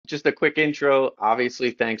just a quick intro.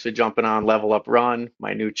 Obviously, thanks for jumping on Level Up Run,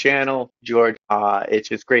 my new channel, George. It's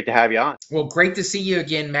just great to have you on. Well, great to see you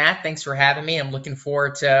again, Matt. Thanks for having me. I'm looking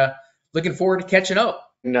forward to catching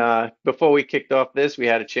up. And, before we kicked off this, we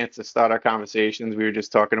had a chance to start our conversations. We were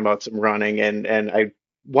just talking about some running, and I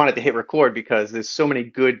wanted to hit record because there's so many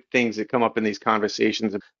good things that come up in these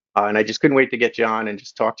conversations, and I just couldn't wait to get you on and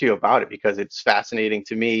just talk to you about it because it's fascinating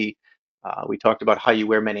to me. We talked about how you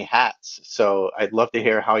wear many hats, so I'd love to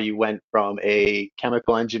hear how you went from a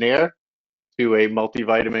chemical engineer to a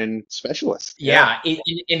multivitamin specialist. Yeah. Yeah,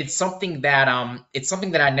 and it's something that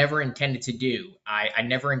I never intended to do. I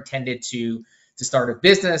never intended to start a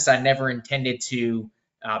business. I never intended to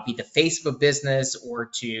be the face of a business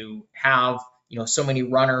or to have so many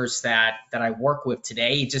runners that I work with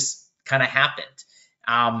today. It just kind of happened.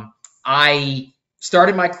 I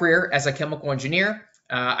started my career as a chemical engineer.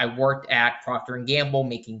 I worked at Procter and Gamble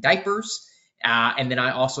making diapers. And then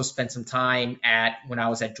I also spent some time when I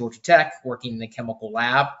was at Georgia Tech working in the chemical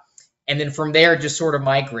lab. And then from there, just sort of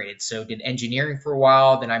migrated. So did engineering for a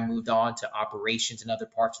while. Then I moved on to operations and other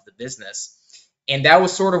parts of the business. And that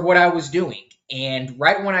was sort of what I was doing. And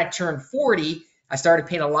right when I turned 40, I started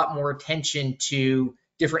paying a lot more attention to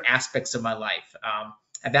different aspects of my life.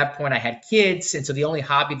 At that point, I had kids. And so the only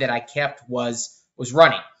hobby that I kept was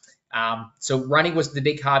running. So running was the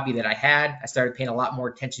big hobby that I had. I started paying a lot more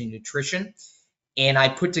attention to nutrition, and I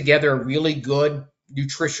put together a really good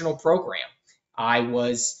nutritional program. I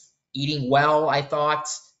was eating well, I thought.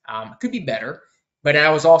 Could be better, but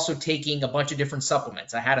I was also taking a bunch of different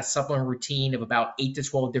supplements. I had a supplement routine of about 8 to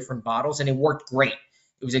 12 different bottles, and it worked great.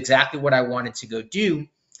 It was exactly what I wanted to go do,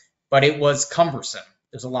 but it was cumbersome.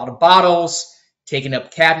 There's a lot of bottles, taking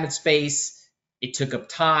up cabinet space. It took up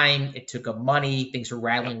time. It took up money. Things were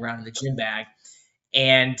rattling around in the gym bag.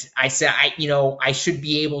 And I said, I should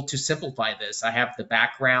be able to simplify this. I have the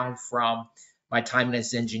background from my time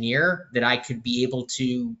as an engineer that I could be able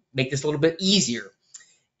to make this a little bit easier.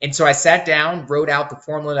 And so I sat down, wrote out the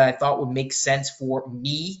formula that I thought would make sense for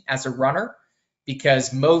me as a runner,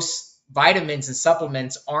 because most vitamins and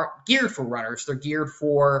supplements aren't geared for runners. They're geared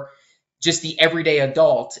for just the everyday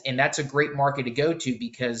adult. And that's a great market to go to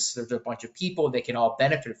because there's a bunch of people that can all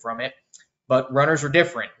benefit from it. But runners are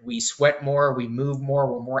different. We sweat more, we move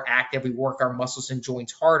more, we're more active, we work our muscles and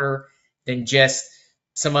joints harder than just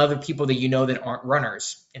some other people that aren't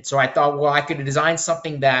runners. And so I thought, well, I could design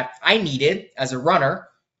something that I needed as a runner,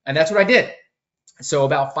 and that's what I did. So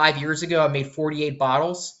about 5 years ago, I made 48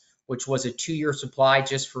 bottles, which was a 2-year supply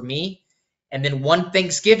just for me. And then one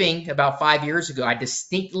Thanksgiving about 5 years ago, I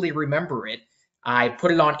distinctly remember it. I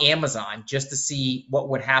put it on Amazon just to see what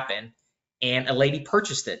would happen. And a lady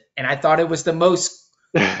purchased it. And I thought it was the most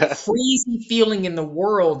crazy feeling in the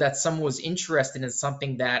world that someone was interested in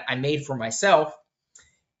something that I made for myself.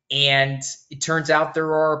 And it turns out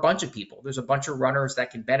there are a bunch of people. There's a bunch of runners that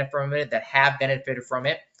can benefit from it, that have benefited from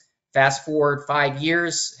it. Fast forward 5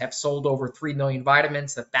 years, have sold over 3 million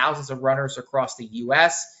vitamins to thousands of runners across the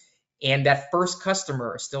US. And that first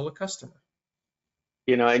customer is still a customer.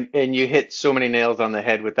 And you hit so many nails on the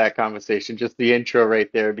head with that conversation, just the intro right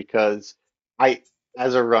there, because I,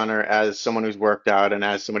 as a runner, as someone who's worked out, and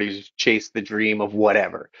as somebody who's chased the dream of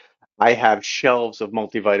whatever, I have shelves of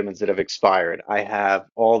multivitamins that have expired. I have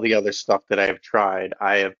all the other stuff that I have tried.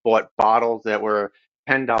 I have bought bottles that were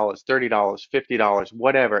 $10, $30, $50,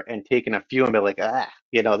 whatever, and taken a few and been like,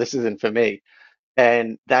 this isn't for me.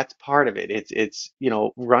 And that's part of it. It's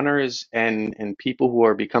runners and people who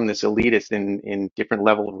are become this elitist in different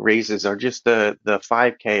level of raises are just the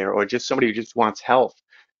 5K or just somebody who just wants health.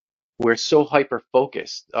 We're so hyper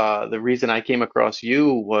focused. The reason I came across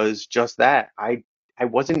you was just that. I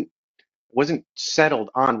wasn't settled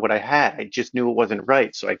on what I had. I just knew it wasn't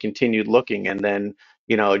right. So I continued looking, and then,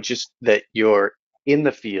 just that you're in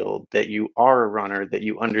the field, that you are a runner, that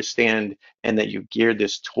you understand and that you geared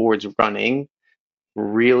this towards running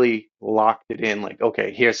really locked it in, like,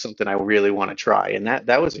 okay, here's something I really want to try. And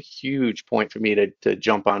that was a huge point for me to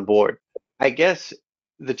jump on board. I guess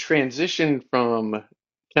the transition from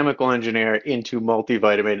chemical engineer into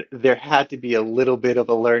multivitamin, there had to be a little bit of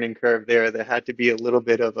a learning curve there. There had to be a little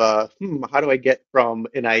bit of a, how do I get from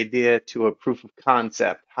an idea to a proof of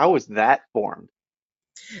concept? How was that formed?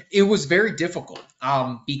 It was very difficult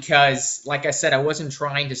because, like I said, I wasn't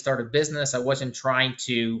trying to start a business. I wasn't trying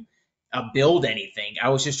to build anything. I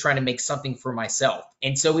was just trying to make something for myself.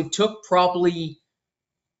 And so it took probably,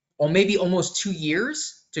 or maybe almost 2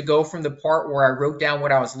 years to go from the part where I wrote down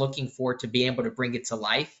what I was looking for to be able to bring it to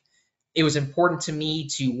life. It was important to me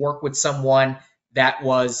to work with someone that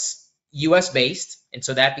was US based. And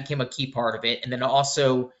so that became a key part of it. And then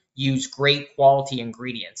also use great quality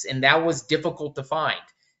ingredients. And that was difficult to find.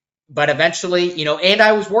 But eventually, and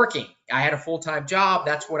I was working. I had a full-time job.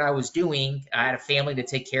 That's what I was doing. I had a family to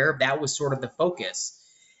take care of. That was sort of the focus.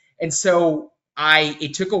 And so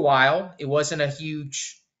it took a while. It wasn't a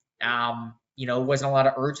huge, it wasn't a lot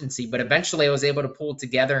of urgency, but eventually I was able to pull it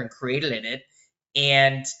together and created it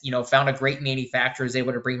and, found a great manufacturer, was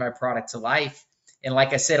able to bring my product to life. And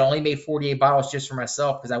like I said, I only made 48 bottles just for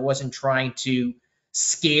myself because I wasn't trying to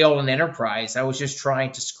scale an enterprise. I was just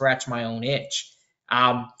trying to scratch my own itch.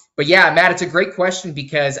 But yeah, Matt, it's a great question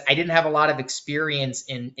because I didn't have a lot of experience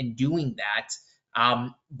in doing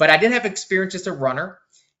that. But I did have experience as a runner,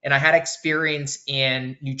 and I had experience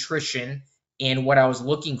in nutrition and what I was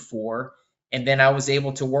looking for. And then I was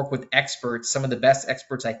able to work with experts, some of the best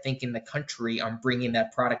experts I think in the country, on bringing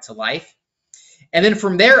that product to life. And then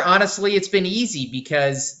from there, honestly, it's been easy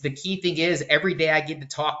because the key thing is every day I get to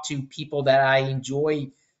talk to people that I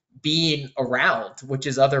enjoy being around, which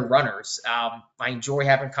is other runners. I enjoy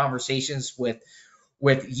having conversations with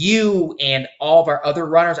you and all of our other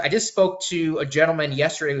runners. I just spoke to a gentleman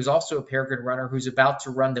yesterday who's also a Peregrine runner who's about to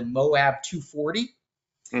run the Moab 240.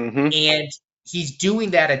 Hmm. And he's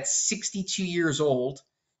doing that at 62 years old,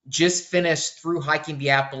 just finished through hiking the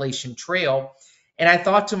Appalachian Trail. And I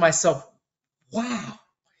thought to myself, wow.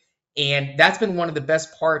 And that's been one of the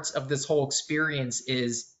best parts of this whole experience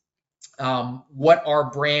is what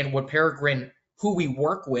our brand, what Peregrine, who we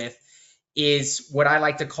work with, is what I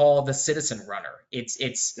like to call the citizen runner.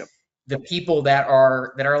 It's Yep. the people that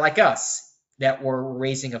are like us, that we're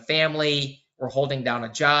raising a family, we're holding down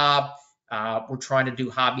a job, we're trying to do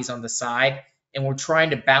hobbies on the side, and we're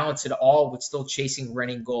trying to balance it all with still chasing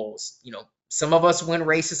running goals. Some of us win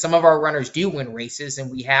races, some of our runners do win races,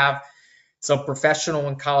 and we have some professional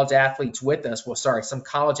and college athletes with us. Well, sorry, some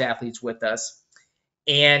college athletes with us.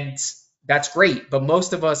 And that's great. But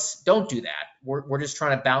most of us don't do that. We're just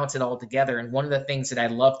trying to balance it all together. And one of the things that I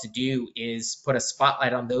love to do is put a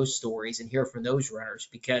spotlight on those stories and hear from those runners,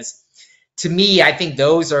 because to me, I think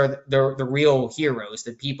those are the real heroes,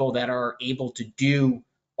 the people that are able to do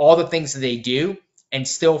all the things that they do and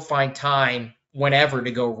still find time whenever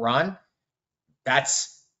to go run.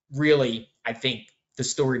 That's really, I think, the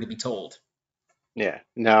story to be told. Yeah,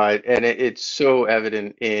 no, it's so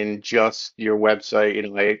evident in just your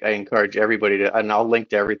website. I encourage everybody to, and I'll link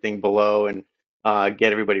to everything below and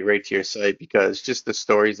get everybody right to your site because just the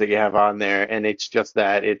stories that you have on there, and it's just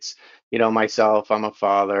that it's, myself, I'm a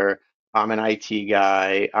father, I'm an IT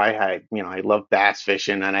guy. I love bass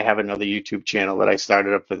fishing, and I have another YouTube channel that I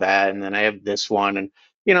started up for that, and then I have this one, and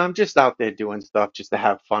I'm just out there doing stuff just to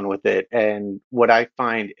have fun with it. And what I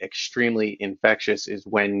find extremely infectious is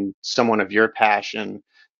when someone of your passion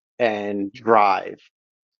and drive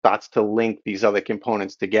starts to link these other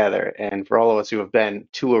components together. And for all of us who have been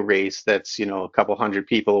to a race that's, a couple hundred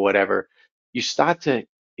people or whatever, you start to,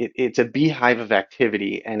 it's a beehive of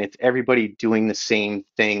activity and it's everybody doing the same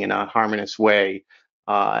thing in a harmonious way.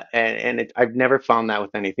 I've never found that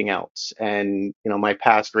with anything else. And, my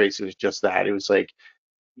past race was just that. It was like,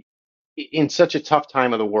 in such a tough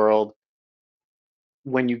time of the world,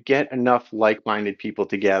 when you get enough like-minded people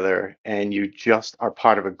together and you just are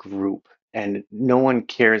part of a group and no one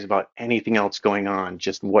cares about anything else going on,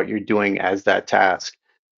 just what you're doing as that task.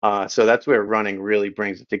 So that's where running really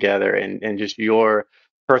brings it together and just your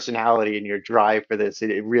personality and your drive for this,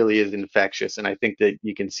 it really is infectious. And I think that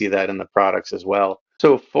you can see that in the products as well.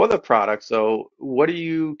 So for the products, so what do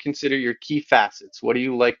you consider your key facets? What do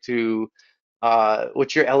you like to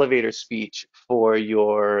what's your elevator speech for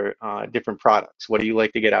your different products? What do you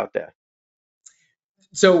like to get out there?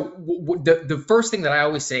 So the first thing that I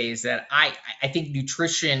always say is that I think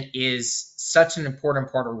nutrition is such an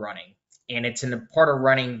important part of running, and it's a part of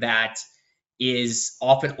running that is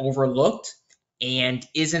often overlooked and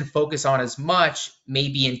isn't focused on as much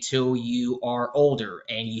maybe until you are older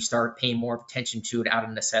and you start paying more attention to it out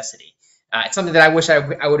of necessity. It's something that I wish I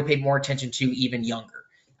would have paid more attention to even younger.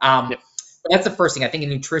 Um, Yep. but that's the first thing. I think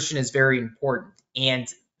nutrition is very important, and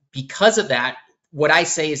because of that, what I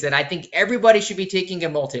say is that I think everybody should be taking a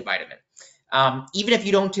multivitamin. Even if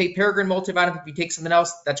you don't take Peregrine multivitamin, if you take something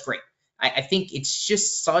else, that's great. I think it's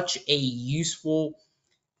just such a useful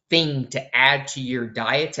thing to add to your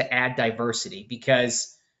diet, to add diversity,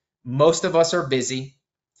 because most of us are busy.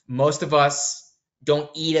 Most of us don't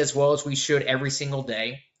eat as well as we should every single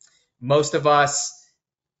day. Most of us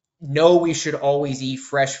know we should always eat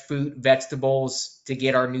fresh fruit, vegetables to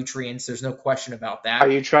get our nutrients. There's no question about Are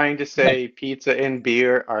that. you trying to But say pizza and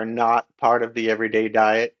beer are not part of the everyday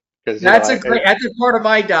diet? Because, that's a part of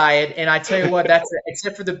my diet, and I tell you what,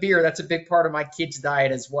 except for the beer, that's a big part of my kids'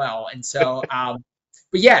 diet as well. And so,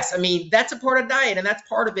 But yes, I mean that's a part of diet, and that's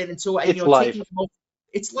part of it. And so It's life.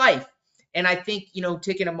 it's life, and I think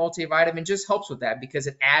taking a multivitamin just helps with that because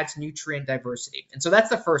it adds nutrient diversity. And so that's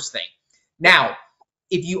the first thing. Now,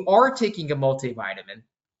 if you are taking a multivitamin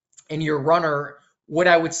and you're a runner, what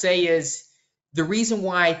I would say is the reason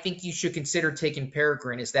why I think you should consider taking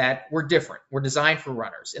Peregrine is that we're different. We're designed for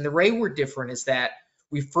runners, and the way we're different is that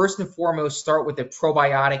we first and foremost start with a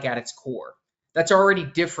probiotic at its core. That's already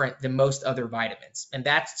different than most other vitamins. And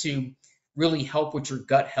that's to really help with your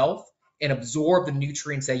gut health and absorb the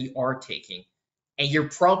nutrients that you are taking. And you're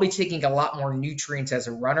probably taking a lot more nutrients as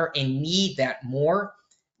a runner and need that more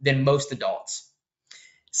than most adults.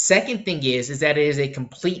 Second thing is that it is a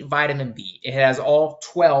complete vitamin B. It has all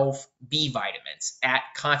 12 B vitamins at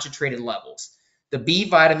concentrated levels. The B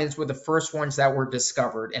vitamins were the first ones that were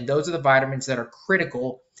discovered, and those are the vitamins that are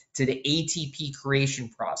critical to the ATP creation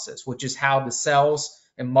process, which is how the cells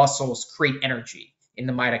and muscles create energy in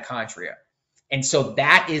the mitochondria. And so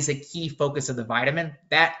that is a key focus of the vitamin.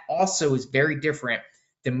 That also is very different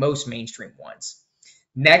than most mainstream ones.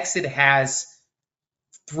 Next, it has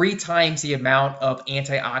 3 times the amount of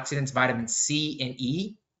antioxidants, vitamin C and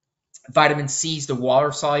E. Vitamin C is the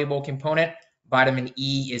water soluble component. Vitamin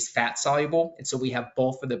E is fat soluble. And so we have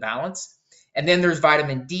both for the balance. And then there's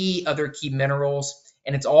vitamin D, other key minerals,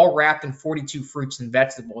 and it's all wrapped in 42 fruits and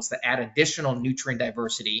vegetables that add additional nutrient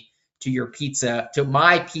diversity to your pizza, to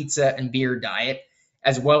my pizza and beer diet,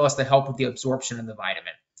 as well as to help with the absorption of the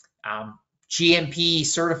vitamin. GMP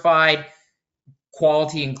certified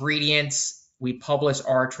quality ingredients. We publish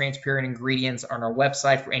our transparent ingredients on our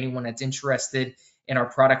website for anyone that's interested in our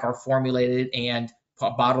product, are formulated and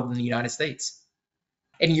bottled in the United States.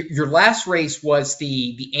 And your last race was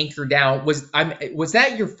the Anchor Down. Was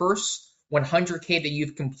that your first 100K that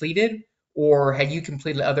you've completed, or had you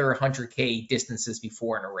completed other 100K distances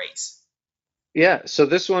before in a race? Yeah, so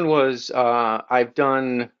this one was I've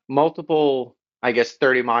done multiple, I guess,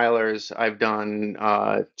 30 milers. I've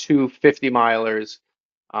done two 50 milers.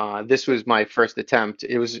 This was my first attempt.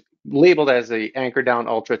 It was labeled as the Anchor Down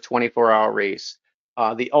Ultra 24-hour race.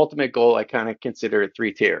 The ultimate goal, I kind of consider it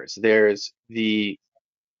three tiers. There's the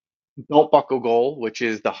belt buckle goal, which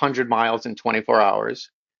is the 100 miles in 24 hours.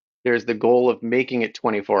 There's the goal of making it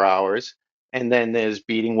 24 hours. And then there's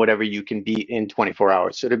beating whatever you can beat in 24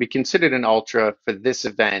 hours. So to be considered an ultra for this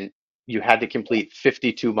event, you had to complete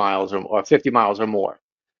 52 miles or 50 miles or more.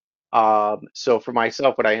 So for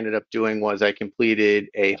myself, what I ended up doing was I completed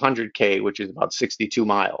a 100K, which is about 62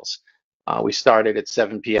 miles. We started at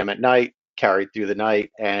 7 p.m. at night, carried through the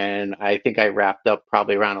night, and I think I wrapped up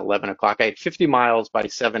probably around 11 o'clock. I had 50 miles by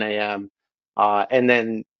 7 a.m. And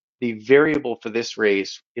then the variable for this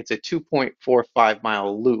race, it's a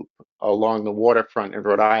 2.45-mile loop along the waterfront in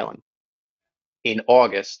Rhode Island in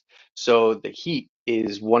August. So the heat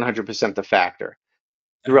is 100% the factor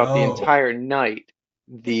throughout the Oh, entire night.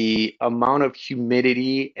 The amount of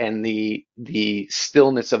humidity and the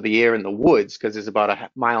stillness of the air in the woods, because it's about a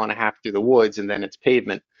mile and a half through the woods and then it's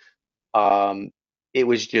pavement. um it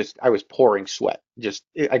was just, I was pouring sweat, just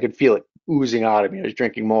I could feel it oozing out of me. I was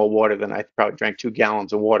drinking more water than I probably drank 2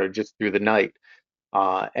 gallons of water just through the night.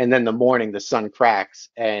 And then the morning, the sun cracks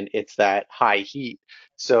and it's that high heat.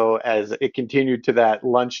 So as it continued to that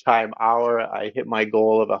lunchtime hour, I hit my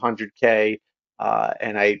goal of 100K,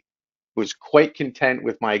 and I was quite content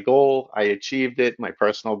with my goal. I achieved it, my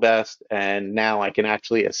personal best, and now I can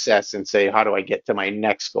actually assess and say, how do I get to my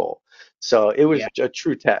next goal? So it yeah. was a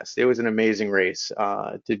true test. It was an amazing race,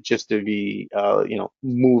 to be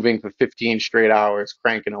moving for 15 straight hours,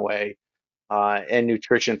 cranking away, and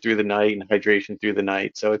nutrition through the night and hydration through the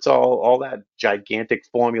night. So it's all that gigantic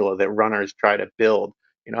formula that runners try to build.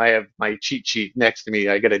 I have my cheat sheet next to me.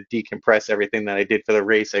 I got to decompress everything that I did for the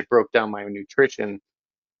race. I broke down my nutrition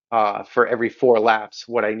for every 4 laps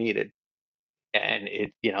what I needed. And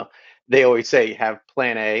they always say have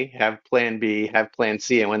plan A, have plan B, have plan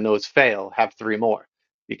C, and when those fail, have three more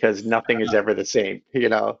because nothing is ever the same.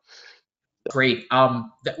 Great.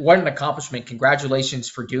 What an accomplishment. Congratulations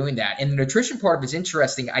for doing that. And the nutrition part of it is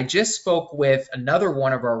interesting. I just spoke with another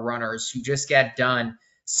one of our runners who just got done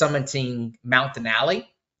summiting Mount Denali.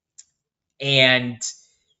 And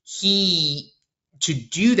he, to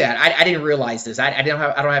do that, I didn't realize this. I don't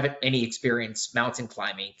have any experience mountain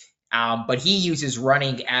climbing. But he uses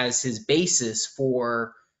running as his basis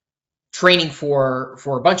for training for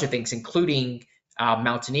a bunch of things, including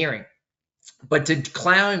mountaineering. But to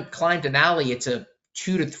climb Denali, it's a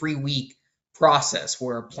 2 to 3 week process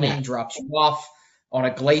where a plane drops you off on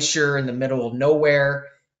a glacier in the middle of nowhere,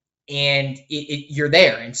 and you're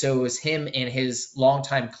there. And so it was him and his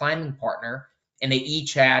longtime climbing partner, and they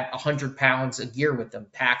each had 100 pounds of gear with them,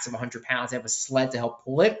 packs of 100 pounds. They have a sled to help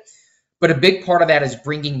pull it. But a big part of that is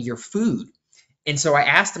bringing your food. And so I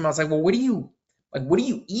asked him, I was like, well, what do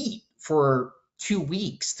you eat for 2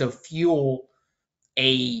 weeks to fuel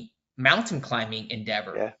a mountain climbing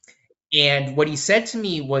endeavor? Yeah. And what he said to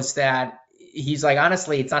me was that he's like,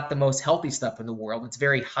 honestly, it's not the most healthy stuff in the world. It's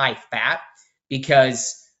very high fat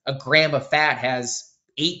because a gram of fat has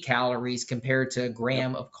 8 calories compared to a Yep.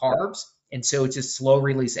 gram of carbs. And so it's just slow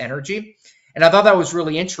release energy. And I thought that was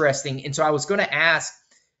really interesting. And so I was going to ask,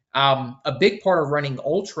 a big part of running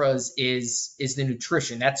ultras is the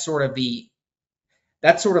nutrition. That's sort of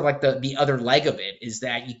like the other leg of it, is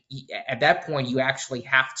that at that point you have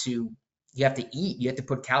to eat. You have to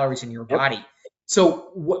put calories in your Yep. body.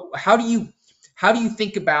 So how do you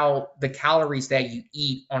think about the calories that you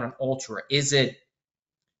eat on an ultra? Is it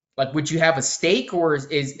like, would you have a steak, or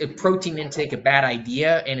is a protein intake a bad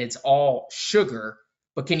idea and it's all sugar,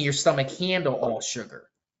 but can your stomach handle all sugar?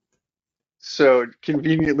 So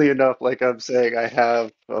conveniently enough, like I'm saying,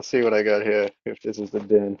 I'll see what I got here. If this is the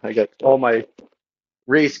bin, I got all my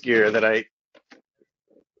race gear that I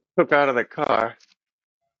took out of the car.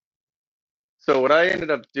 So what I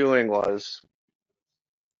ended up doing was,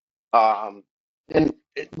 um, and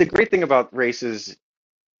the great thing about races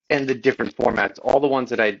and the different formats, all the ones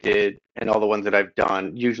that I did and all the ones that I've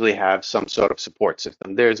done usually have some sort of support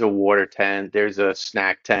system. There's a water tent, there's a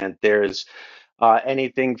snack tent, there's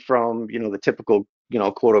anything from, the typical,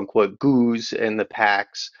 quote unquote goos and the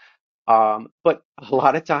packs. But a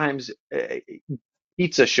lot of times,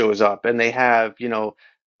 pizza shows up and they have,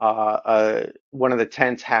 one of the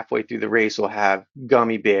tents halfway through the race will have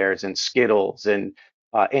gummy bears and Skittles and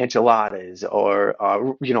enchiladas, or,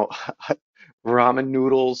 ramen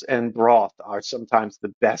noodles and broth are sometimes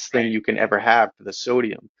the best thing Right. you can ever have for the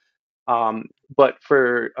sodium. Um, but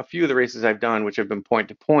for a few of the races I've done, which have been point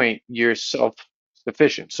to point, you're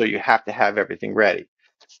self-sufficient, so you have to have everything ready.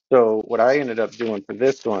 So what I ended up doing for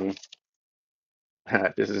this one,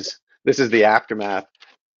 this is the aftermath,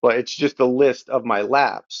 but it's just a list of my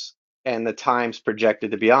laps and the times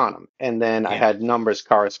projected to be on them. And then I Yeah. had numbers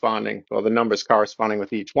corresponding, well, the numbers corresponding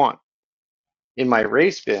with each one. In my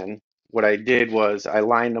race bin, what I did was I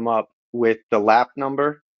lined them up with the lap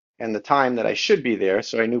number and the time that I should be there,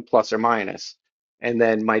 so I knew plus or minus. And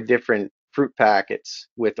then my different fruit packets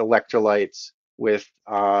with electrolytes, with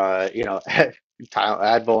Advil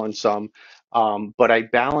and some. But I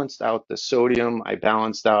balanced out the sodium. I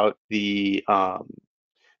balanced out the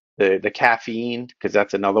caffeine, because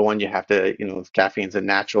that's another one you have to, caffeine's a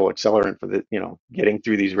natural accelerant for the, getting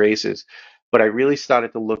through these races. But I really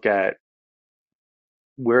started to look at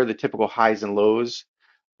where the typical highs and lows.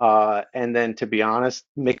 And then, to be honest,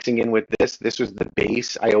 mixing in with this was the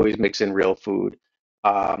base. I always mix in real food.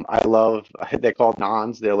 I love, they're called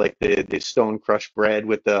naans. They're like the stone crushed bread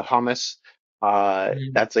with the hummus.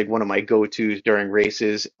 Mhm. That's like one of my go-tos during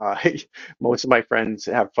races. Most of my friends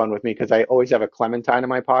have fun with me because I always have a clementine in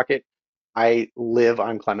my pocket. I live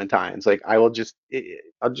on clementines. Like I'll just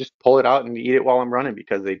pull it out and eat it while I'm running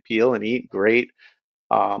because they peel and eat great.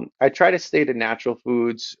 I try to stay to natural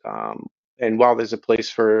foods, and while there's a place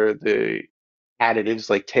for the additives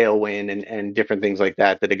like Tailwind and different things like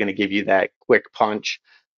that that are going to give you that quick punch,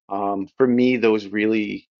 for me, those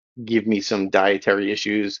really give me some dietary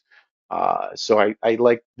issues. So I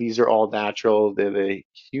like, these are all natural. They're the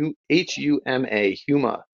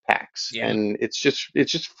Huma packs, Yeah. and it's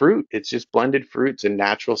just fruit. It's just blended fruits and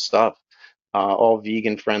natural stuff. All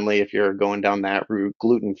vegan friendly if you're going down that route,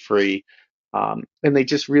 gluten free. And they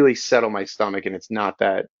just really settle my stomach, and it's not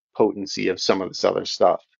that potency of some of this other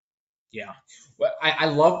stuff. Yeah. Well, I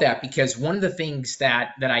love that because one of the things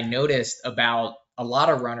that I noticed about a lot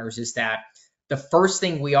of runners is that the first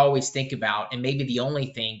thing we always think about, and maybe the only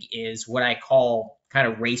thing, is what I call kind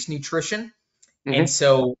of race nutrition. And Hmm.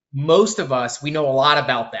 so most of us, we know a lot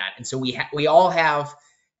about that. And so we all have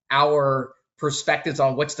our perspectives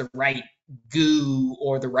on what's the right goo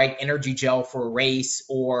or the right energy gel for a race,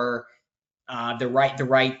 or the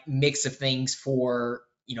right mix of things for,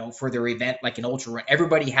 for their event like an ultra run.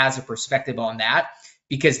 Everybody has a perspective on that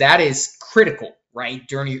because that is critical, right?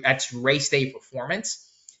 That's race day performance.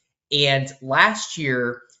 And last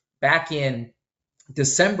year, back in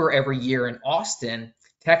December every year in Austin,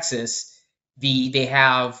 Texas, they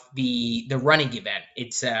have the running event.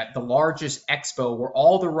 It's the largest expo where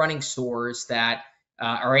all the running stores that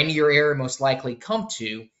are in your area most likely come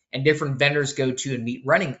to, and different vendors go to and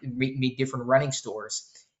meet different running stores.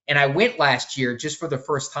 And I went last year just for the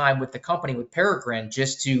first time with the company, with Peregrine,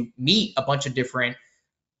 just to meet a bunch of different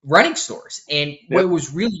running stores. And what Yep.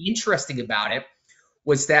 was really interesting about it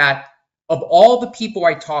was that of all the people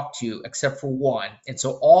I talked to, except for one, and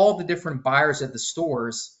so all the different buyers at the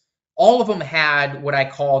stores, all of them had what I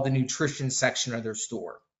call the nutrition section of their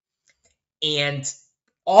store. And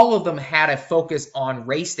all of them had a focus on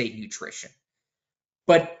race day nutrition.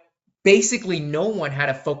 But basically, no one had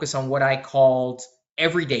a focus on what I called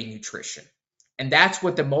everyday nutrition. And that's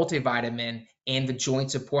what the multivitamin and the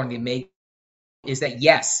joint support and the omega is that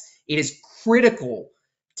yes, it is critical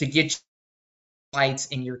to get lights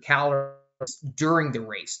in your calories during the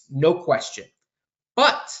race, no question.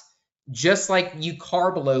 But just like you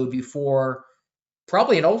carb load before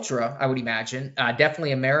probably an ultra, I would imagine,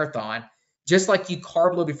 definitely a marathon, just like you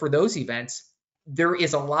carb load before those events, there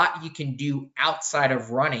is a lot you can do outside of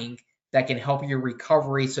running that can help your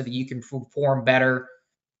recovery so that you can perform better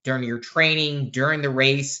during your training, during the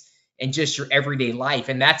race, and just your everyday life.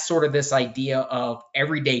 And that's sort of this idea of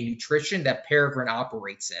everyday nutrition that Peregrine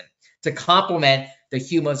operates in to complement the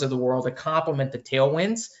humans of the world, to complement the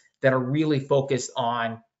tailwinds that are really focused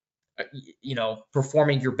on,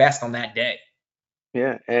 performing your best on that day.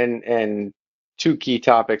 Yeah, and two key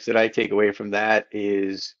topics that I take away from that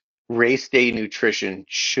is race day nutrition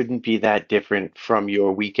shouldn't be that different from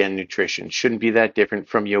your weekend nutrition, shouldn't be that different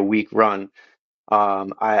from your week run.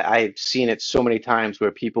 I've seen it so many times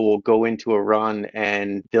where people will go into a run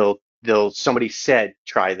and they'll somebody said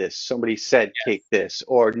try this, somebody said take this,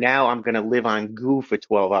 or now I'm going to live on goo for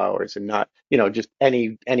 12 hours and not, just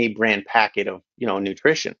any brand packet of,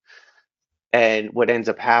 nutrition. And what ends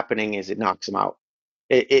up happening is it knocks them out.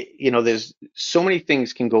 There's so many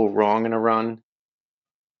things can go wrong in a run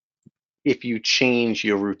if you change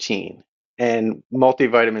your routine. And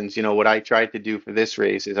multivitamins, what I tried to do for this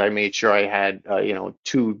race is I made sure I had,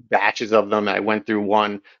 two batches of them. I went through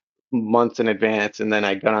one months in advance, and then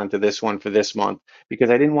I got onto this one for this month because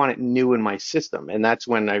I didn't want it new in my system. And that's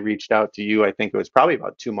when I reached out to you. I think it was probably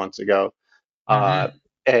about 2 months ago, uh,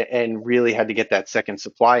 Mm-hmm. and really had to get that second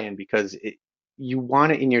supply in because you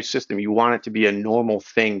want it in your system. You want it to be a normal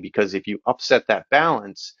thing because if you upset that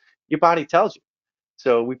balance, your body tells you.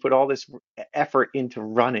 So we put all this effort into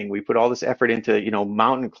running. We put all this effort into,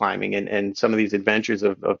 mountain climbing and some of these adventures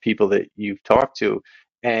of people that you've talked to.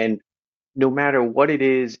 And no matter what it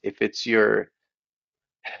is, if it's I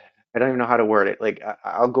don't even know how to word it. Like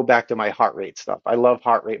I'll go back to my heart rate stuff. I love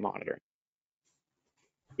heart rate monitoring.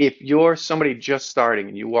 If you're somebody just starting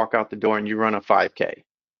and you walk out the door and you run a 5K,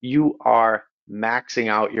 you are maxing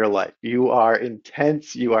out your life. You are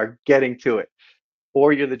intense. You are getting to it.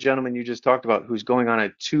 Or you're the gentleman you just talked about who's going on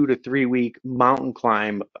a 2 to 3 week mountain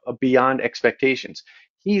climb beyond expectations.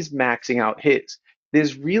 He's maxing out his.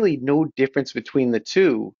 There's really no difference between the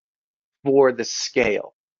two for the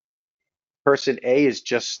scale. Person A is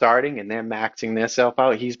just starting and they're maxing themselves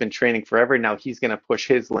out. He's been training forever. Now he's going to push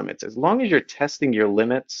his limits. As long as you're testing your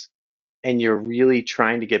limits and you're really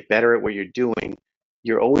trying to get better at what you're doing,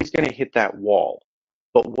 you're always going to hit that wall.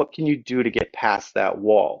 But what can you do to get past that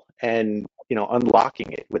wall? And,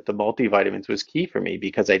 unlocking it with the multivitamins was key for me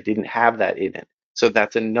because I didn't have that in it. So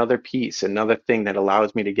that's another piece, another thing that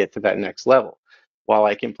allows me to get to that next level. While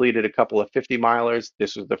I completed a couple of 50 milers,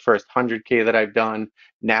 this was the first 100K that I've done.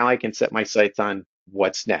 Now I can set my sights on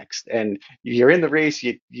what's next. And you're in the race,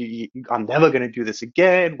 I'm never going to do this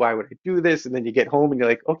again. Why would I do this? And then you get home and you're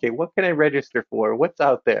like, okay, what can I register for? What's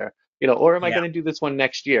out there? Or am I Yeah. going to do this one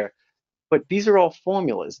next year? But these are all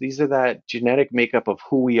formulas. These are that genetic makeup of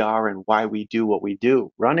who we are and why we do what we do.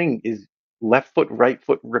 Running is left foot, right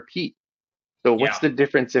foot, repeat. So what's Yeah. the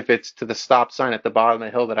difference if it's to the stop sign at the bottom of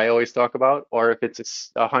the hill that I always talk about, or if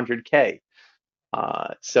it's a 100K?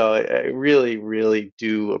 So I really, really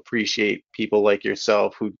do appreciate people like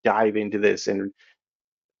yourself who dive into this and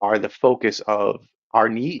are the focus of our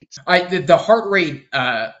needs. The heart rate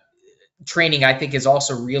training, I think, is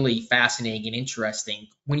also really fascinating and interesting.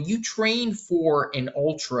 When you train for an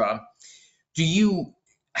ultra, do you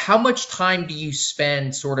how much time do you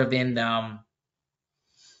spend sort of in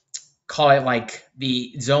call it like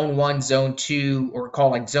the zone one, zone two, or call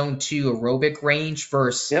it like zone two aerobic range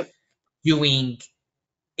versus Yep. doing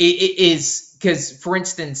it is because, for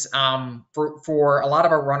instance, for a lot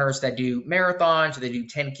of our runners that do marathons or they do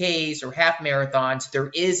 10Ks or half marathons,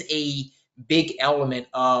 there is a big element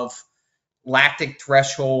of lactic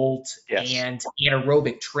threshold Yes. and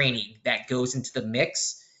anaerobic training that goes into the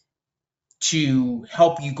mix to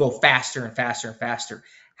help you go faster and faster and faster.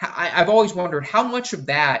 I've always wondered how much of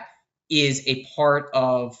that is a part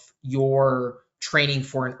of your training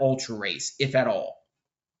for an ultra race, if at all.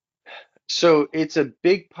 So it's a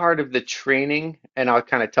big part of the training, and I'll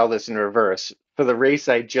kind of tell this in reverse. For the race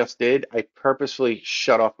I just did, I purposefully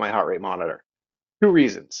shut off my heart rate monitor. Two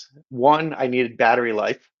reasons. One, I needed battery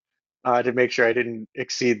life. to make sure I didn't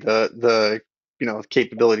exceed the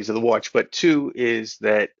capabilities of the watch. But two is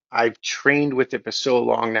that I've trained with it for so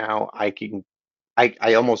long now,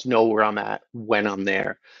 I almost know where I'm at when I'm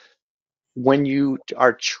there. When you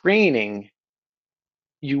are training,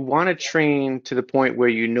 you want to train to the point where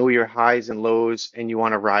you know your highs and lows and you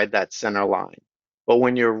want to ride that center line. But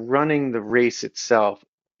when you're running the race itself,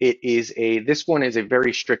 this one is a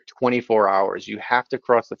very strict 24 hours. You have to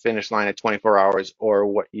cross the finish line at 24 hours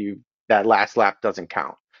or that last lap doesn't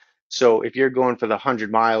count. So if you're going for the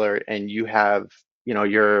 100 miler and you have,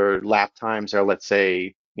 your lap times are, let's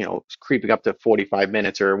say, creeping up to 45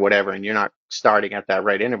 minutes or whatever, and you're not starting at that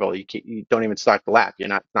right interval, you don't even start the lap. It's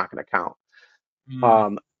not going to count. Mm,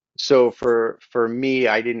 Um, so for me,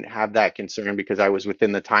 I didn't have that concern because I was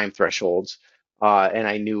within the time thresholds, and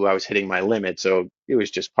I knew I was hitting my limit, so it was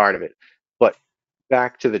just part of it. But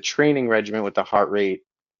back to the training regimen with the heart rate,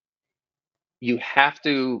 you have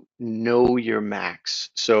to know your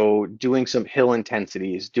max. So doing some hill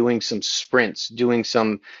intensities, doing some sprints, doing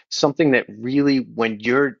something that really when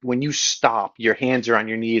you stop, your hands are on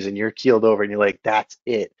your knees and you're keeled over and you're like, that's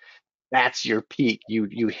it. That's your peak.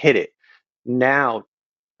 You hit it. Now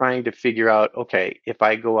trying to figure out, okay, if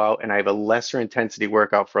I go out and I have a lesser intensity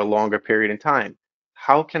workout for a longer period in time,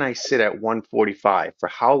 how can I sit at 145? For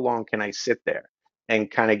how long can I sit there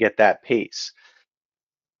and kind of get that pace?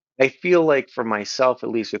 I feel like for myself, at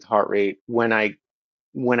least with heart rate, when I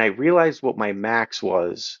realized what my max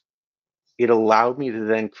was, it allowed me to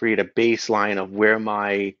then create a baseline of where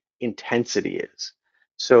my intensity is.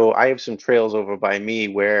 So I have some trails over by me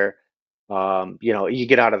where, you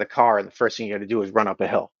get out of the car and the first thing you got to do is run up a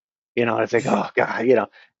hill. And it's like, oh God,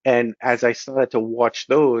 And as I started to watch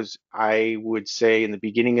those, I would say in the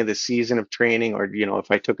beginning of the season of training, or,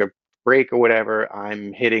 if I took a break or whatever,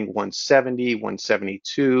 I'm hitting 170,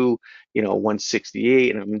 172,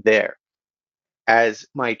 168, and I'm there as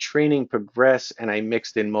my training progressed and I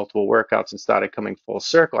mixed in multiple workouts and started coming full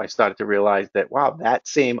circle, I started to realize that, wow, that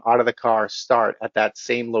same out of the car start at that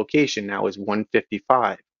same location now is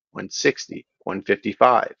 155, 160,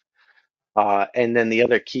 155. And then the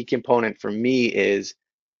other key component for me is,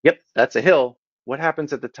 yep, that's a hill. What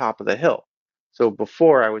happens at the top of the hill? So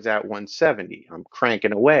before I was at 170, I'm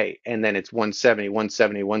cranking away, and then it's 170,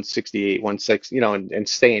 170, 168, 160, and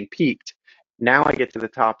staying peaked. Now I get to the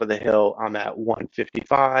top of the hill, I'm at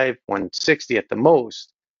 155, 160 at the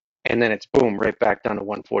most, and then it's boom, right back down to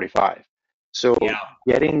 145. So yeah.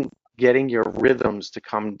 getting your rhythms to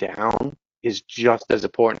come down is just as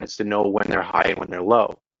important as to know when they're high and when they're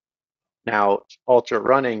low. Now, ultra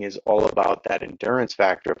running is all about that endurance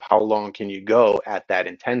factor of how long can you go at that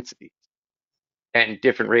intensity. And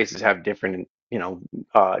different races have different,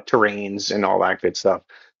 terrains and all that good stuff.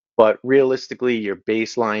 But realistically, your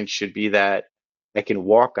baseline should be that I can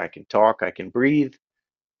walk, I can talk, I can breathe.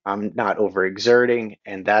 I'm not overexerting,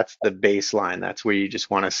 and that's the baseline. That's where you just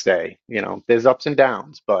want to stay. There's ups and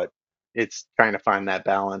downs, but it's trying to find that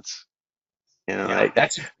balance. Yeah,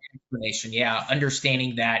 that's a great explanation. Yeah,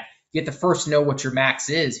 understanding that you have to first know what your max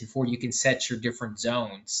is before you can set your different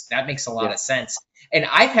zones. That makes a lot yeah, of sense. And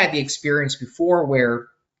I've had the experience before where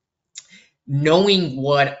knowing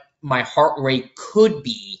what my heart rate could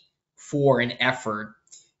be for an effort,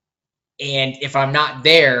 and if I'm not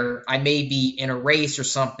there, I may be in a race or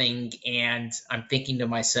something, and I'm thinking to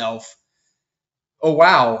myself, oh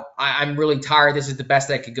wow, I'm really tired. This is the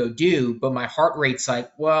best I could go do. But my heart rate's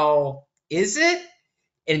like, well, is it?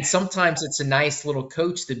 And sometimes it's a nice little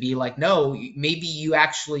coach to be like, no, maybe you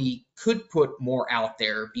actually could put more out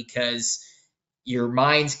there because your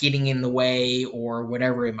mind's getting in the way or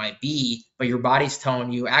whatever it might be, but your body's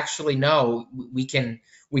telling you actually no, we can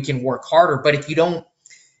work harder. But if you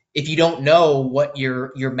don't know what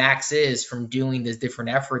your max is from doing this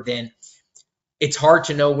different effort, then it's hard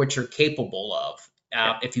to know what you're capable of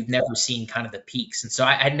yeah. if you've never seen kind of the peaks. And so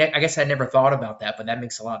I guess I never thought about that, but that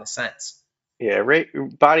makes a lot of sense. Yeah,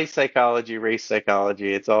 body psychology, race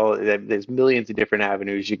psychology, it's all there's millions of different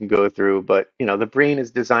avenues you can go through, but the brain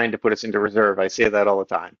is designed to put us into reserve. I say that all the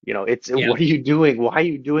time. It's Yeah. what are you doing? Why are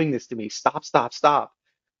you doing this to me? Stop, stop, stop.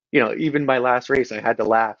 Even my last race, I had to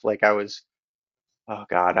laugh like I was, oh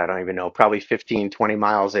God, I don't even know, probably 15, 20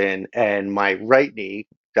 miles in, and my right knee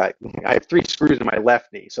got, I have three screws in my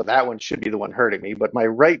left knee, so that one should be the one hurting me, but my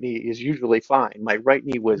right knee is usually fine. My right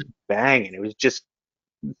knee was banging. It was just,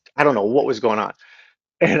 I don't know what was going on.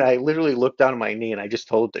 And I literally looked down at my knee and I just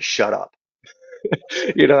told it to shut up.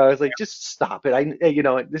 I was like, just stop it.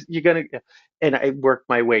 You're gonna, and I worked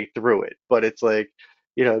my way through it. But it's like,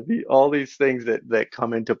 all these things that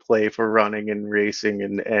come into play for running and racing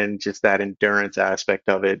and just that endurance aspect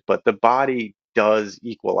of it. But the body does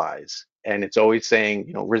equalize. And it's always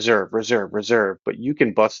saying, reserve, reserve, reserve, but you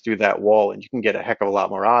can bust through that wall and you can get a heck of a lot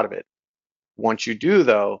more out of it. Once you do,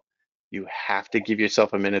 though, you have to give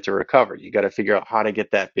yourself a minute to recover. You got to figure out how to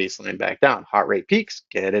get that baseline back down. Heart rate peaks,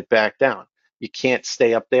 get it back down. You can't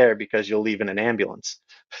stay up there because you'll leave in an ambulance.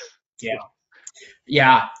 Yeah.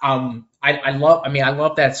 Yeah. I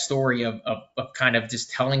love that story of kind of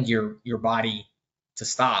just telling your body to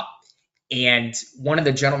stop. And one of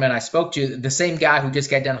the gentlemen I spoke to, the same guy who just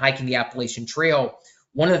got done hiking the Appalachian Trail,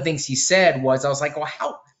 one of the things he said was, I was like, well,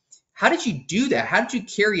 how did you do that? How did you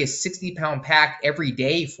carry a 60-pound pack every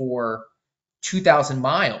day for 2,000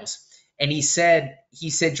 miles? And he said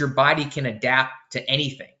your body can adapt to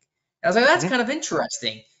anything. And I was like, that's Mhm. kind of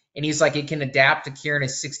interesting. And he's like, it can adapt to carrying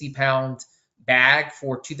a 60-pound bag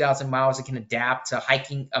for 2,000 miles. It can adapt to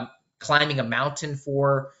hiking, climbing a mountain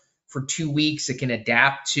for 2 weeks. It can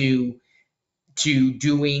adapt to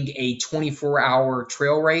doing a 24-hour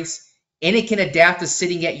trail race, and it can adapt to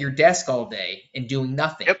sitting at your desk all day and doing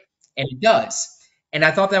nothing. Yep. And it does. And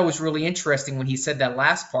I thought that was really interesting when he said that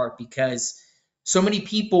last part, because so many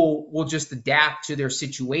people will just adapt to their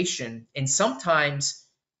situation. And sometimes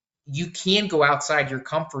you can go outside your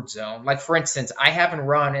comfort zone. Like, for instance, I haven't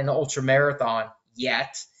run an ultra marathon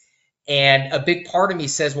yet. And a big part of me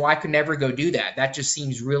says, well, I could never go do that. That just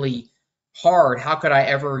seems really hard. How could I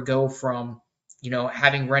ever go from,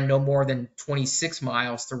 having run no more than 26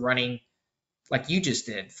 miles to running like you just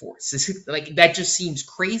did for like that just seems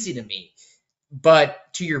crazy to me. But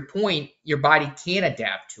to your point, your body can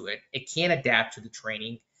adapt to it. It can adapt to the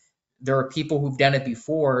training. There are people who've done it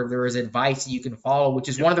before. There is advice that you can follow, which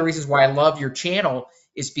is Yep. one of the reasons why I love your channel,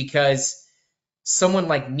 is because someone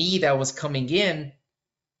like me that was coming in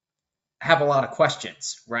have a lot of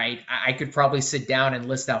questions, right? I could probably sit down and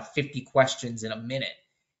list out 50 questions in a minute.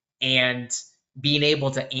 And being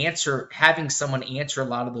able to having someone answer a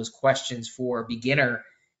lot of those questions for a beginner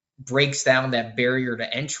breaks down that barrier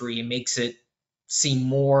to entry and makes it seem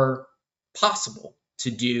more possible to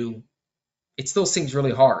do. It still seems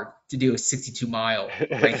really hard to do a 62-mile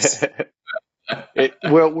race.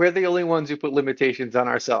 We're the only ones who put limitations on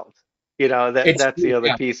ourselves. It's That's the other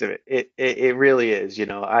yeah, piece of it. It really is.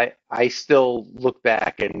 I still look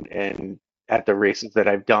back and at the races that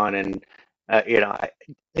I've done, and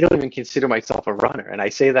I don't even consider myself a runner, and I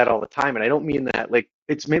say that all the time, and I don't mean that like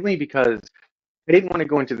it's mainly because I didn't want to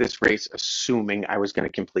go into this race assuming I was going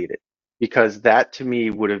to complete it, because that to me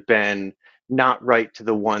would have been not right to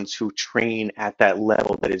the ones who train at that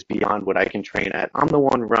level that is beyond what I can train at. I'm the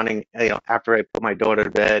one running, after I put my daughter to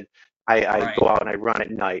bed, I right. go out and I run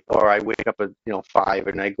at night, or I wake up at, 5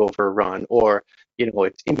 and I go for a run, or,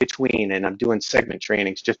 it's in between and I'm doing segment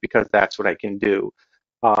trainings just because that's what I can do.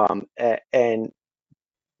 And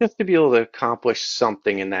just to be able to accomplish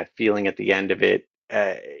something in that feeling at the end of it,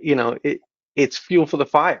 it's fuel for the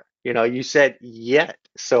fire. You said yet,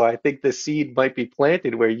 so I think the seed might be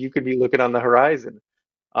planted where you could be looking on the horizon.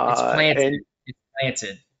 It's planted. And It's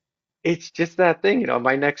planted. it's just that thing,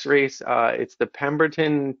 my next race, it's the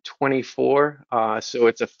Pemberton 24. So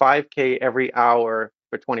it's a 5K every hour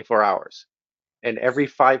for 24 hours. And every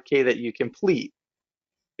 5K that you complete,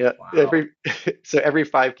 yeah, Wow. so every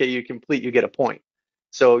 5K you complete, you get a point.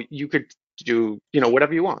 So you could do,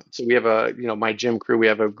 whatever you want. So we have my gym crew, we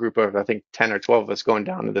have a group of, I think, 10 or 12 of us going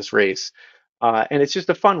down to this race. And it's just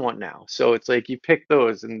a fun one now. So it's like you pick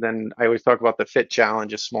those, and then I always talk about the Fit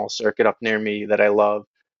Challenge, a small circuit up near me that I love.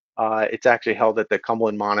 It's actually held at the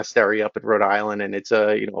Cumberland Monastery up in Rhode Island, and it's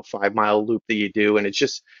a 5 mile loop that you do, and it's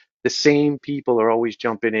just the same people are always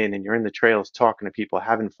jumping in, and you're in the trails talking to people,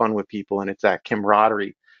 having fun with people, and it's that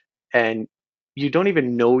camaraderie, and you don't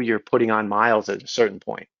even know you're putting on miles at a certain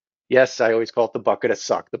point. Yes, I always call it the bucket of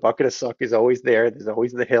suck. The bucket of suck is always there. There's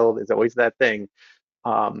always the hill. There's always that thing.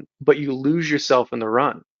 But you lose yourself in the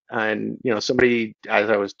run. And somebody, as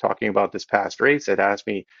I was talking about this past race, had asked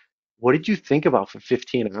me, "What did you think about for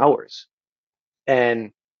 15 hours?"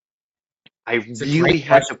 And I It's a really great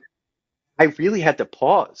had question. to, I really had to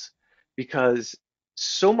pause because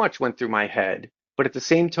so much went through my head. But at the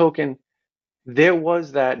same token, there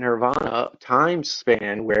was that Nirvana time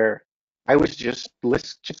span where I was just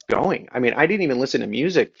going. I mean, I didn't even listen to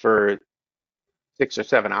music for 6 or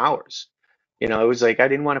 7 hours. It was like I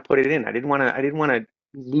didn't want to put it in. I didn't want to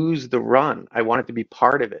lose the run. I wanted to be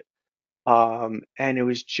part of it. And it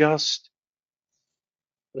was just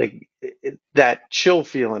like that chill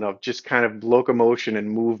feeling of just kind of locomotion and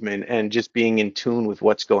movement and just being in tune with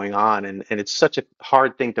what's going on, and it's such a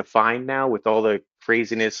hard thing to find now with all the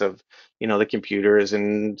craziness of the computers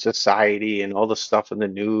and society and all the stuff in the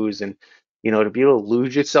news, and to be able to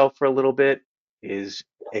lose yourself for a little bit. is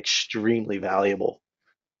extremely valuable.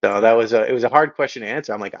 So that Yeah. was it was a hard question to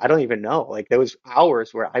answer. I'm like, I don't even know. Like there was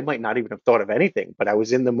hours where I might not even have thought of anything, but I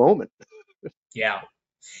was in the moment. Yeah.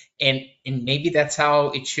 And maybe that's how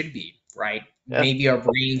it should be, right? Yeah, Maybe our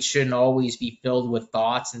brain shouldn't always be filled with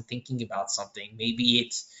thoughts and thinking about something. Maybe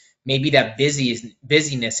that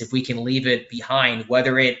busyness, if we can leave it behind,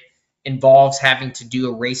 whether it involves having to do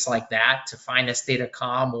a race like that to find a state of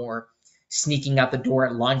calm, or sneaking out the door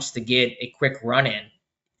at lunch to get a quick run in.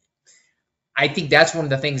 I think that's one of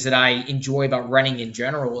the things that I enjoy about running in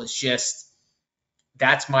general, is just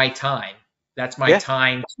that's my time. That's my yeah,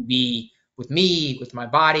 time to be with me, with my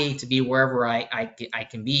body, to be wherever I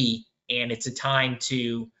can be. And it's a time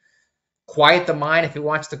to quiet the mind if it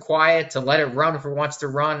wants to quiet, to let it run if it wants to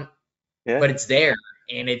run, yeah, but it's there.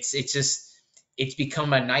 And it's just, it's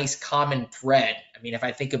become a nice common thread. I mean, if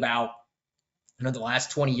I think about, the last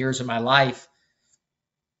 20 years of my life,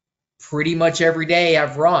 pretty much every day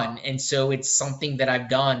I've run. And so it's something that I've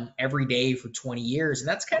done every day for 20 years. And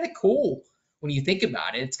that's kind of cool when you think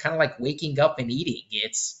about it. It's kind of like waking up and eating.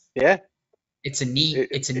 yeah. It's a neat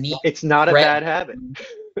It's not a thread. bad habit.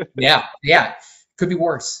 Yeah, yeah. Could be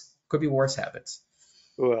worse. Could be worse habits.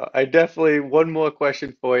 Well, I definitely one more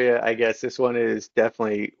question for you. I guess this one is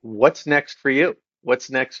definitely what's next for you? What's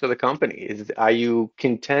next for the company? Are you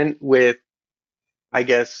content with, I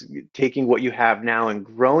guess, taking what you have now and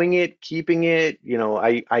growing it, keeping it?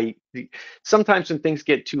 Sometimes when things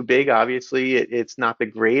get too big, obviously it's not the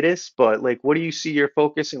greatest, but like, what do you see your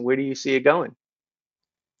focus and where do you see it going?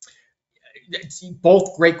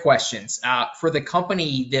 Both great questions. For the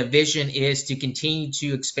company, the vision is to continue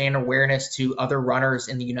to expand awareness to other runners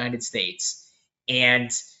in the United States.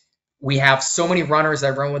 And we have so many runners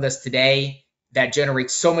that run with us today that generate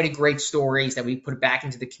so many great stories that we put back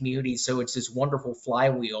into the community. So it's this wonderful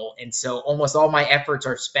flywheel. And so almost all my efforts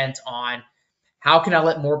are spent on how can I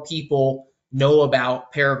let more people know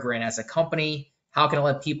about Peregrine as a company? How can I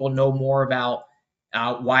let people know more about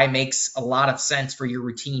why it makes a lot of sense for your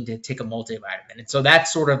routine to take a multivitamin? And so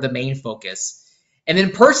that's sort of the main focus. And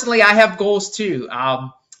then personally, I have goals too.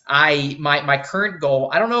 My current goal,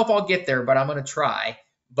 I don't know if I'll get there, but I'm going to try.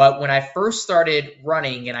 But when I first started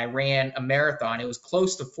running and I ran a marathon, it was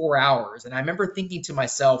close to 4 hours. And I remember thinking to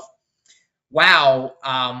myself, wow,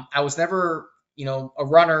 I was never, a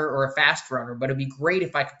runner or a fast runner, but it'd be great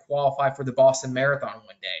if I could qualify for the Boston Marathon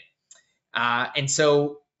one day. And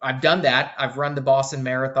so I've done that. I've run the Boston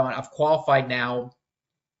Marathon. I've qualified now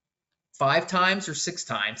 5 times or 6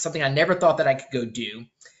 times, something I never thought that I could go do.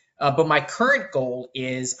 But my current goal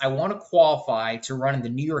is I want to qualify to run in the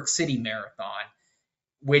New York City Marathon,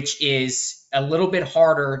 which is a little bit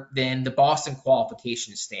harder than the Boston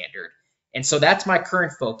qualification standard. And so that's my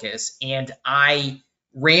current focus. And I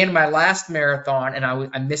ran my last marathon and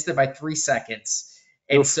I missed it by 3 seconds.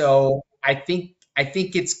 And Oof. so I think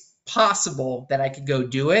it's possible that I could go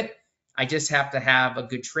do it. I just have to have a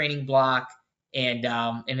good training block and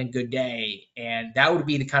a good day. And that would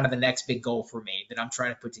be the kind of the next big goal for me that I'm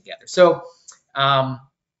trying to put together. So um,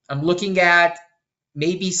 I'm looking at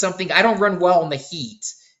maybe something. I don't run well in the heat.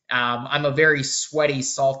 I'm a very sweaty,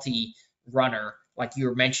 salty runner, like you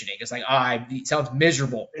were mentioning. It's like, it sounds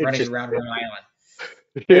miserable It running just, around Rhode Island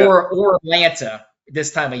yeah, or Atlanta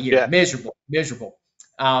this time of year. yeah. Miserable, miserable.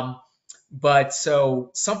 Um, but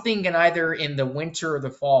so something in either in the winter or the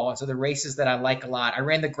fall. So the races that I like a lot. I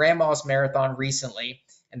ran the Grandma's Marathon recently,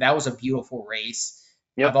 and that was a beautiful race.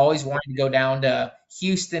 I've Yep. always wanted to go down to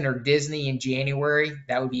Houston or Disney in January.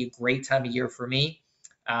 That would be a great time of year for me.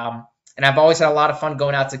 And I've always had a lot of fun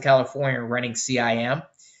going out to California and running CIM.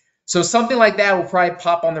 So something like that will probably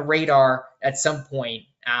pop on the radar at some point,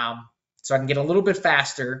 so I can get a little bit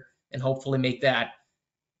faster and hopefully make that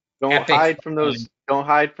epic fun. Don't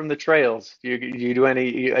hide from the trails. Do you do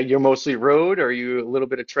any, you're mostly road or are you a little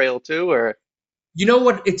bit of trail too, or? You know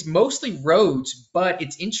what? It's mostly roads, but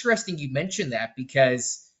it's interesting you mentioned that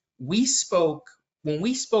because we spoke when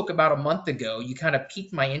we spoke about a month ago. You kind of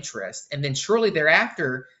piqued my interest, and then shortly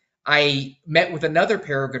thereafter, I met with another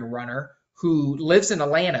Peregrine runner who lives in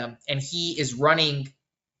Atlanta, and he is running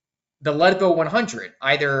the Leadville 100,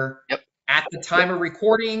 either Yep. at the time Yep. of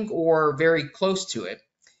recording or very close to it.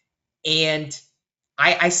 And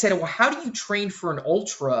I said, well, how do you train for an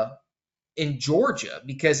ultra in Georgia?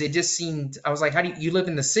 Because it just seemed, I was like, how do you live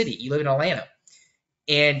in the city? You live in Atlanta.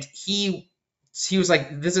 And he was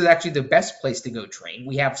like, this is actually the best place to go train.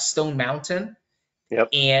 We have Stone Mountain, Yep.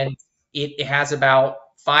 and it has about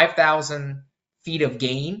 5,000 feet of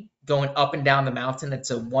gain going up and down the mountain. It's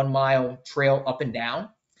a 1 mile trail up and down.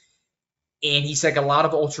 And he's like, a lot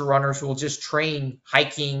of ultra runners will just train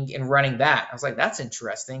hiking and running that. I was like, that's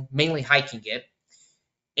interesting, mainly hiking it.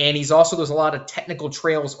 And he's also, there's a lot of technical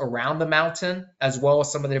trails around the mountain, as well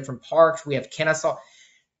as some of the different parks. We have Kennesaw.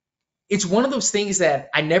 It's one of those things that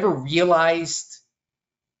I never realized.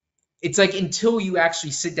 It's like until you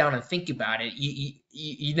actually sit down and think about it,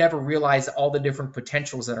 you never realize all the different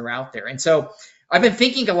potentials that are out there. And so I've been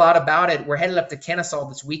thinking a lot about it. We're headed up to Kennesaw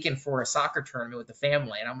this weekend for a soccer tournament with the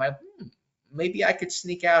family. And I'm like, maybe I could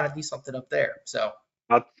sneak out and do something up there. So,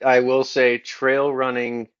 I will say trail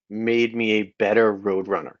running made me a better road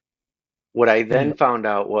runner. What I hmm, then found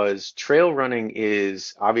out was trail running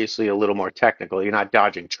is obviously a little more technical. You're not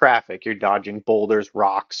dodging traffic, you're dodging boulders,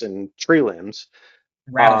 rocks, and tree limbs.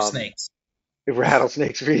 Um, rattlesnakes.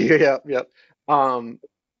 rattlesnakes for you, yep, yep. Um,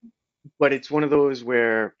 but it's one of those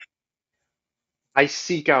where I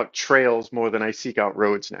seek out trails more than I seek out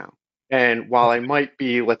roads now. And while I might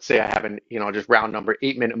be, let's say I have an, just round number,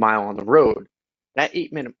 8 minute mile on the road, that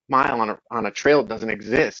 8 minute mile on a trail doesn't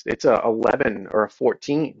exist. It's a 11 or a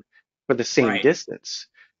 14 for the same Right, distance.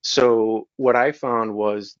 So what I found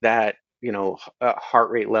was that,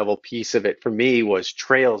 heart rate level piece of it for me was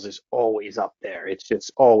trails is always up there. It's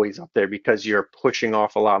just always up there because you're pushing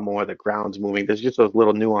off a lot more. The ground's moving. There's just those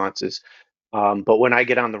little nuances. But when I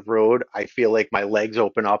get on the road, I feel like my legs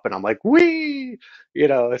open up and I'm like, wee,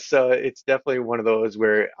 so it's definitely one of those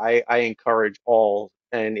where I encourage all,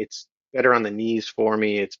 and it's better on the knees for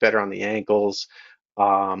me. It's better on the ankles.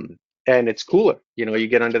 Um, and it's cooler. You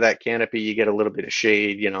get under that canopy, you get a little bit of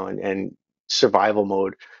shade, and survival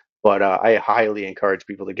mode. But I highly encourage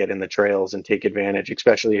people to get in the trails and take advantage,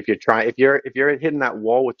 especially if you're hitting that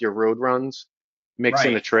wall with your road runs, mix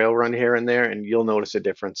in right. a trail run here and there, and you'll notice a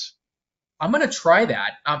difference. I'm gonna try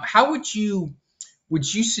that. How would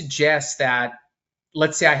you suggest that?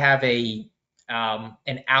 Let's say I have a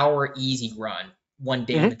an hour easy run one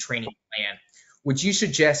day in the training plan. Would you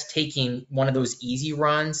suggest taking one of those easy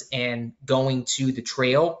runs and going to the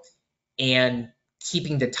trail and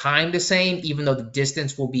keeping the time the same, even though the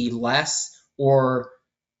distance will be less, or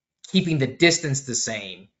keeping the distance the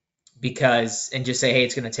same because and just say, hey,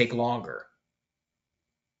 it's going to take longer?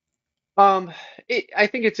 Um, I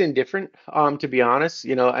think it's indifferent, to be honest.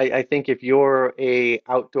 I think if you're a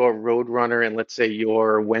outdoor road runner and let's say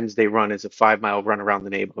your Wednesday run is a 5 mile run around the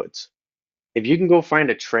neighborhoods, if you can go find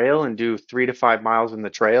a trail and do 3 to 5 miles in the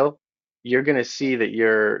trail, you're going to see that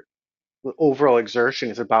your overall exertion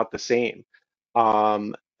is about the same.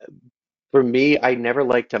 Um, for me, I never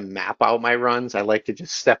like to map out my runs. I like to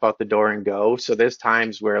just step out the door and go. So there's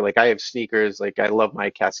times where like I have sneakers, like I love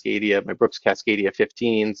my Brooks Cascadia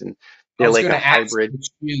 15s, and I they're was like going a to ask hybrid. which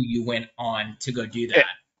shoe you went on to go do Eh, that.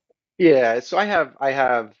 Yeah, so I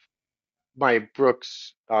have my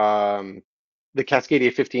Brooks the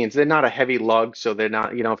Cascadia 15s. They're not a heavy lug, so they're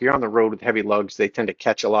not, if you're on the road with heavy lugs, they tend to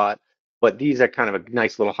catch a lot. But these are kind of a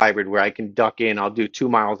nice little hybrid where I can duck in. I'll do 2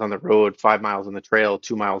 miles on the road, 5 miles on the trail,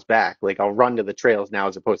 2 miles back. Like I'll run to the trails now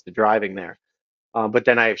as opposed to driving there. But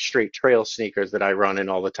then I have straight trail sneakers that I run in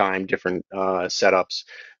all the time, different setups.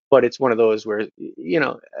 But it's one of those where,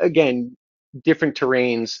 again, different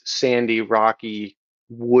terrains, sandy, rocky,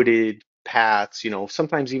 wooded paths,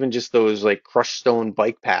 sometimes even just those like crushed stone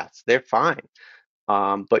bike paths, they're fine.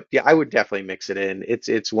 But yeah, I would definitely mix it in.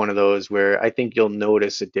 It's one of those where I think you'll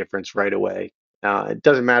notice a difference right away. It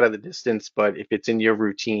doesn't matter the distance, but if it's in your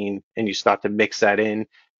routine and you start to mix that in,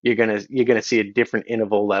 you're gonna see a different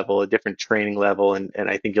interval level, a different training level, and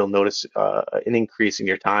I think you'll notice an increase in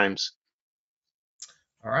your times.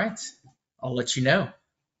 All right. I'll let you know.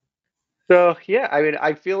 So yeah, I mean,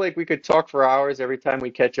 I feel like we could talk for hours every time we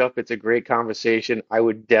catch up. It's a great conversation. I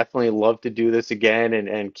would definitely love to do this again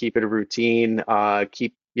and keep it a routine.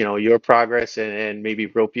 Keep, your progress and maybe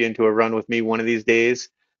rope you into a run with me one of these days.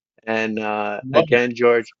 And Love it. again,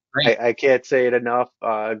 George, Great. I can't say it enough.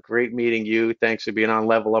 Great meeting you. Thanks for being on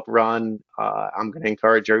Level Up Run. I'm going to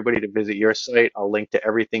encourage everybody to visit your site. I'll link to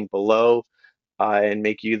everything below and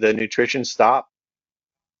make you the nutrition stop.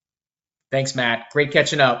 Thanks, Matt. Great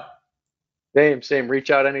catching up. Same, same.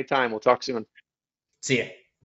 Reach out anytime. We'll talk soon. See ya.